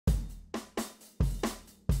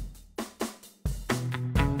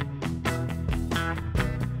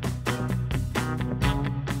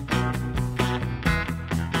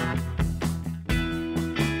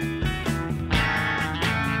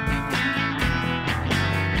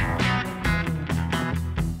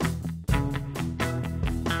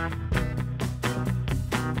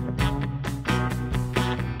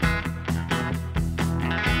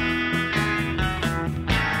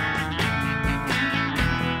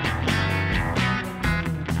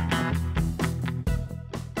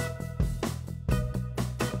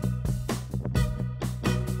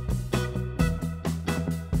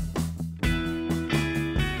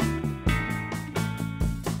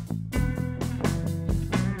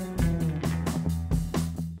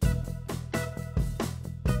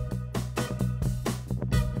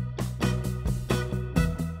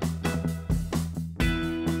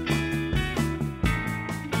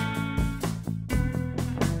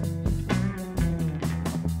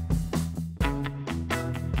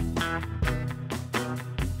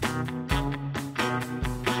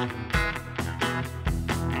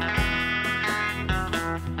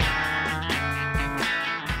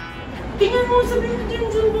Tingnan mo, sabihin mo din,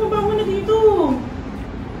 Jun, bumabango na dito.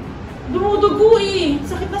 Dumudugo eh.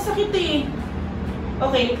 Sakit na sakit eh.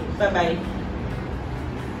 Okay, bye-bye.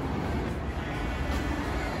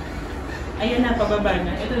 Ayan na, pababa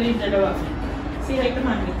na. Ito na yung dalawa. Say hi to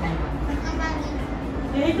Mami.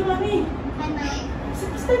 Say hi to Mami.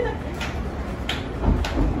 Basta na.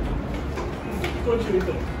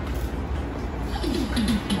 Ito.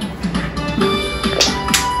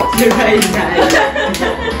 Surprise guys.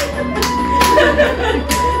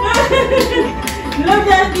 Love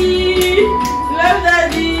Daddy! Love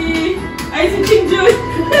Daddy! Ay, si Chingjun!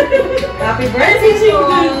 Happy birthday,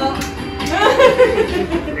 Chingjun!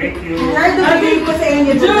 Thank you! Lord, nabigay ko sa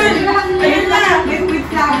inyo. Jun! Ayun na! With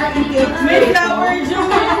flower and cake. May flower,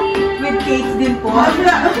 Jun! With cakes din po.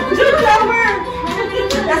 Jun, flower!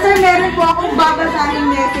 Kasi meron po akong babasahing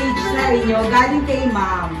message sa inyo galing kay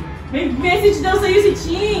Ma'am. May message daw sa'yo si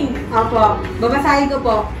Ching! Opo, babasahin ko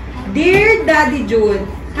po. Dear Daddy Jun,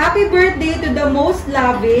 happy birthday to the most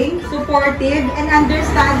loving, supportive, and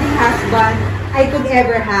understanding husband I could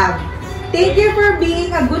ever have. Thank you for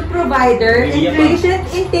being a good provider and patient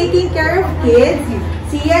in taking care of kids,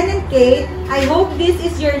 Sian and Kate. I hope this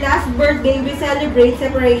is your last birthday we celebrate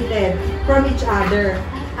separated from each other.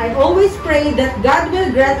 I always pray that God will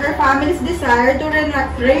grant our family's desire to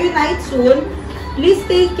reunite soon. Please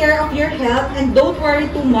take care of your health and don't worry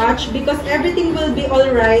too much because everything will be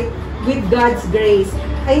alright with God's grace.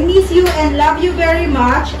 I miss you and love you very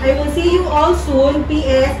much. I will see you all soon.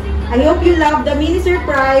 P.S. I hope you love the mini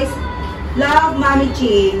surprise. Love, Mami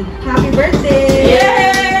Ching. Happy birthday!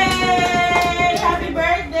 Yay! Happy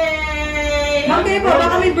birthday! Ma'am, kayo po,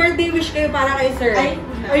 baka may birthday wish kayo para kay sir. Ay,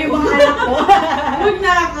 o yung mga anak ko. Huwag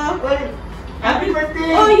na ako. Happy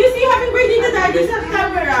birthday! Oh, you say happy birthday to Daddy sa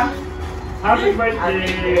camera. Happy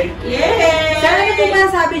birthday! Yay! Sana ano po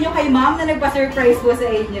masasabi nyo kay ma'am na nagpa-surprise po sa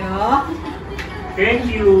inyo? Thank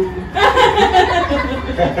you!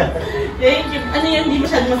 Thank you. Ano yan? Hindi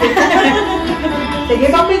masyado masaya. Sige,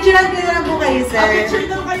 pang-picturean ko na lang po kayo, sir. Picture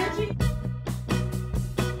na